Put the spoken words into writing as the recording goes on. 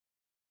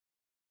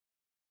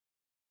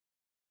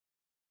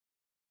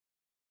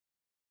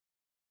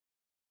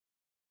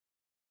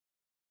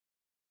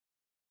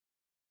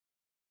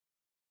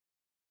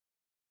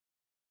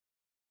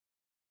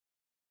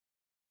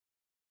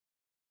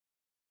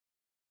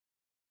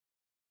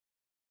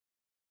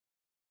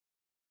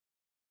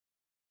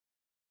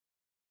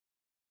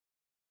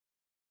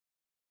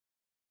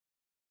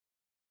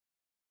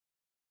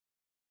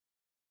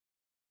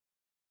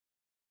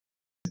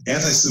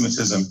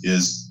Anti-Semitism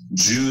is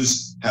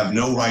Jews have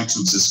no right to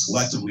exist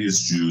collectively as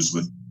Jews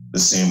with the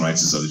same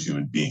rights as other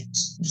human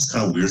beings. Which is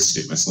kind of a weird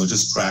statement. So let's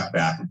just track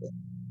back a bit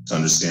to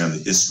understand the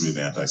history of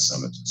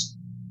anti-Semitism.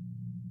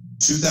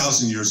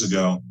 2,000 years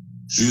ago,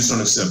 Jews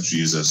don't accept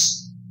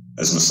Jesus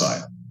as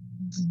Messiah.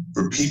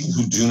 For people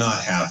who do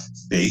not have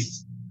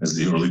faith, as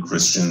the early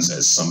Christians,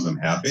 as some of them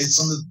have faith,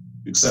 some of them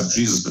accept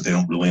Jesus, but they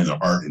don't really in their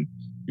heart. And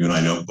you and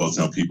I both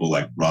know people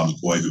like Rob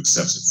McCoy who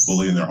accepts it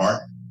fully in their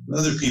heart, and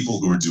other people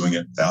who are doing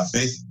it without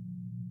faith.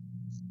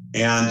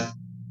 And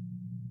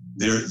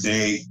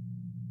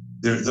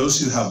those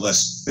who have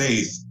less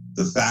faith,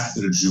 the fact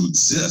that a Jew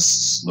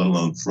exists, let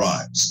alone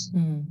thrives,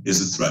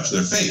 is a threat to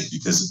their faith,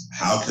 because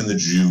how can the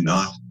Jew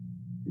not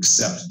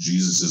accept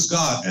Jesus as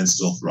God and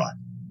still thrive?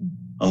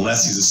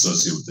 Unless he's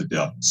associated with the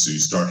devil. So you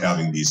start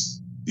having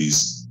these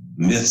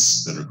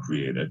myths that are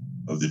created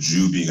of the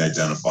Jew being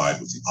identified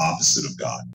with the opposite of God.